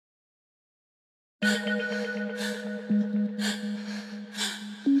Just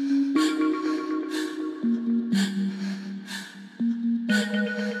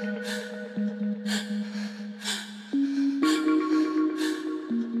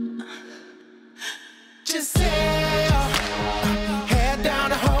say, head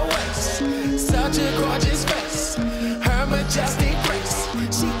down to her waist, such a gorgeous face, her majestic grace.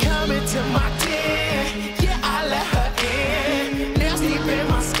 She coming to my den, yeah, I let her in. Nails deep in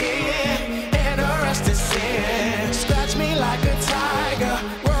my skin, and a rush to sin. Scratch me like a tiger,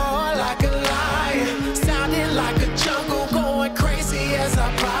 roar like a lion, sounding like a jungle, going crazy as I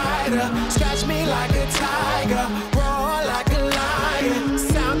bite her. Scratch me like a tiger, roar like a lion,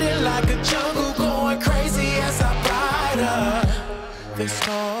 sounding like a jungle, going crazy as I ride her. The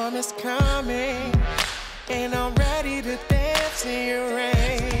storm is coming, and I'm ready to dance in your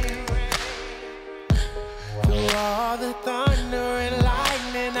rain. Through all the thunder and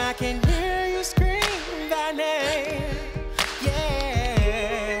lightning, I can hear you scream thy name.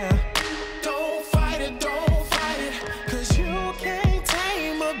 Yeah, don't fight it, 'cause you can't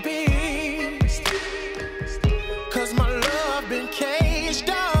tame a beast. 'Cause my love been caged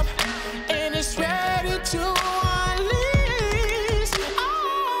up, and it's ready to unleash.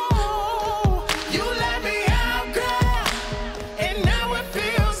 Oh, you let me out, girl, and now it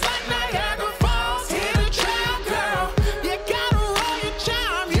feels like Niagara Falls hit a trail, girl. You gotta roll your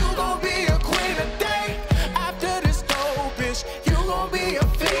charm, you gon' be a queen today. After this dope-ish, you gon' be a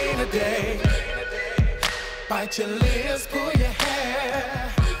fiend today. Bite your lips, pull your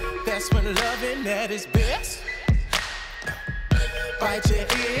hair, that's when loving at its best. Bite your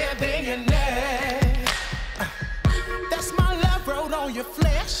ear, then your neck, that's my love road on your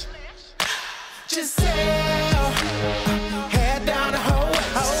flesh. Just sail, head down to her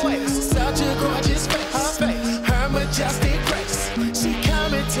waist, such a gorgeous face, her majestic grace. She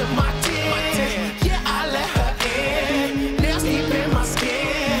coming to my